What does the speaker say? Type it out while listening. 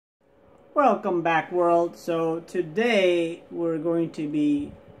Welcome back, world. So today we're going to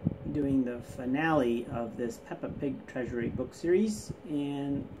be doing the finale of this Peppa Pig Treasury book series,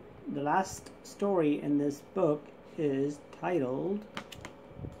 and the last story in this book is titled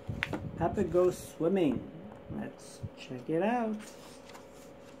Peppa Goes Swimming. Let's check it out.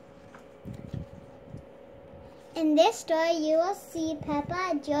 In this story, you will see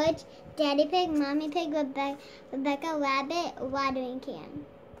Peppa, George, Daddy Pig, Mommy Pig, Rebecca Rabbit, watering can.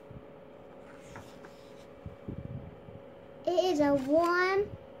 It is a warm,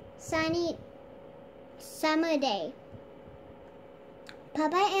 sunny summer day.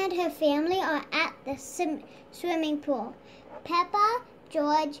 Peppa and her family are at the swimming pool. Peppa,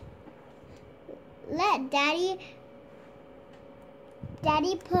 George, let Daddy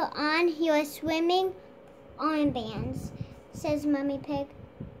put on your swimming armbands, says Mommy Pig.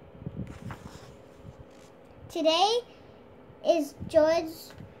 Today is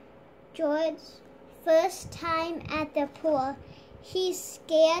George's first time at the pool. He's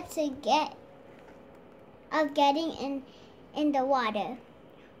scared of getting in the water.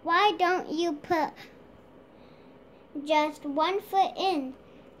 Why don't you put just one foot in?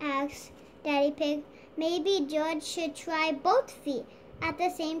 Asks Daddy Pig. Maybe George should try both feet at the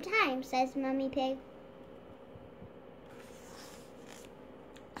same time, says Mommy Pig.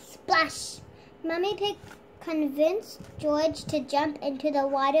 Splash! Mommy Pig convinced George to jump into the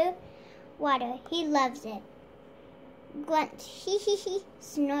water. He loves it. Grunt, hee hee hee,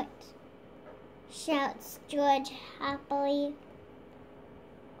 snort, shouts George happily.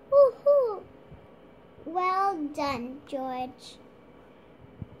 Woohoo! Well done, George,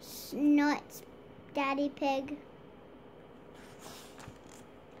 snorts Daddy Pig.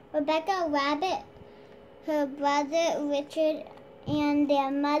 Rebecca Rabbit, her brother Richard, and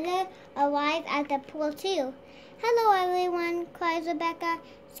their mother arrive at the pool too. Hello, everyone, cries Rebecca.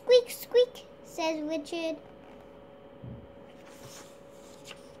 Squeak, squeak, says Richard.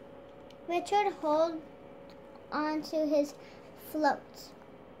 Richard holds onto his float.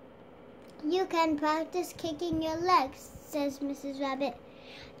 You can practice kicking your legs, says Mrs. Rabbit.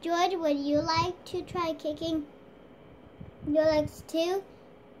 George, would you like to try kicking your legs too?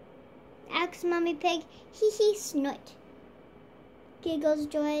 Asks Mommy Pig. Hee hee, snort, giggles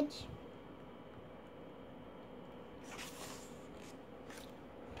George.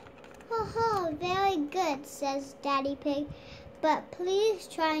 Oh, very good, says Daddy Pig, but please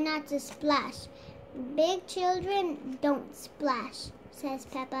try not to splash. Big children don't splash, says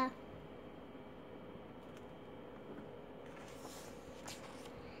Peppa.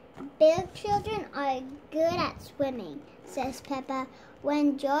 Big children are good at swimming, says Peppa.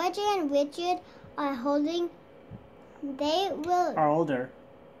 When George and Richard are older.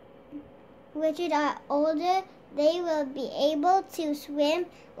 Richard are older, they will be able to swim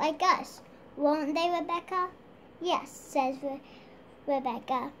like us, won't they, Rebecca? Yes, says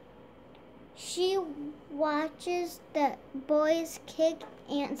Rebecca. She watches the boys kick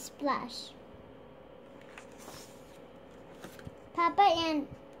and splash. Peppa and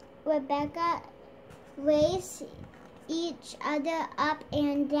Rebecca race each other up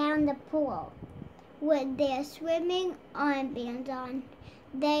and down the pool with their swimming armbands on.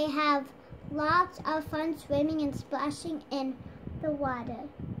 They have lots of fun swimming and splashing in the water.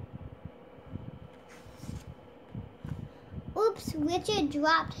 Oops, Richard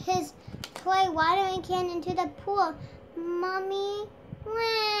dropped his toy watering can into the pool. Mommy,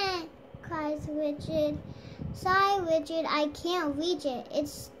 wah, cries Richard. Sorry, Richard, I can't reach it.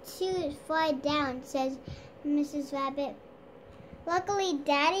 It's too far down, says Mrs. Rabbit. Luckily,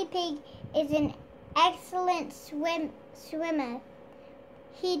 Daddy Pig is an excellent swimmer.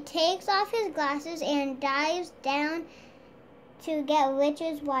 He takes off his glasses and dives down to get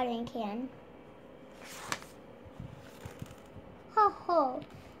Richard's watering can. Ho ho!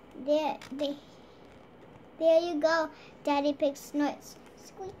 There you go, Daddy Pig snorts.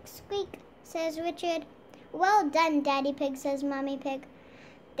 Squeak, squeak, says Richard. Well done, Daddy Pig, says Mommy Pig.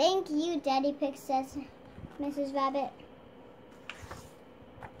 Thank you, Daddy Pig, says Mrs. Rabbit.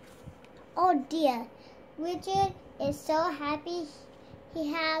 Oh dear, Richard is so happy to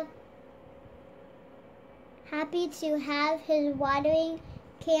have his watering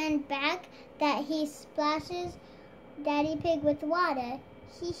can back that he splashes Daddy Pig with water.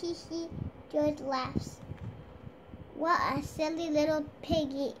 Hee hee hee, George laughs. What a silly little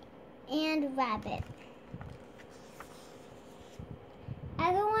piggy and rabbit.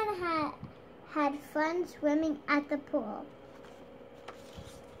 Everyone had fun swimming at the pool.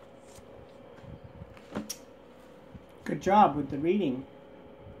 Good job with the reading.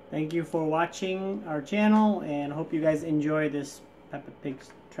 Thank you for watching our channel, and hope you guys enjoy this Peppa Pig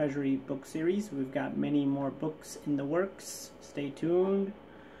Treasury book series. We've got many more books in the works. Stay tuned.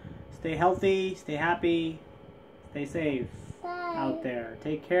 Stay healthy. Stay happy. Stay safe out there.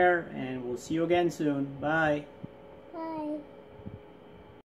 Take care, and we'll see you again soon. Bye.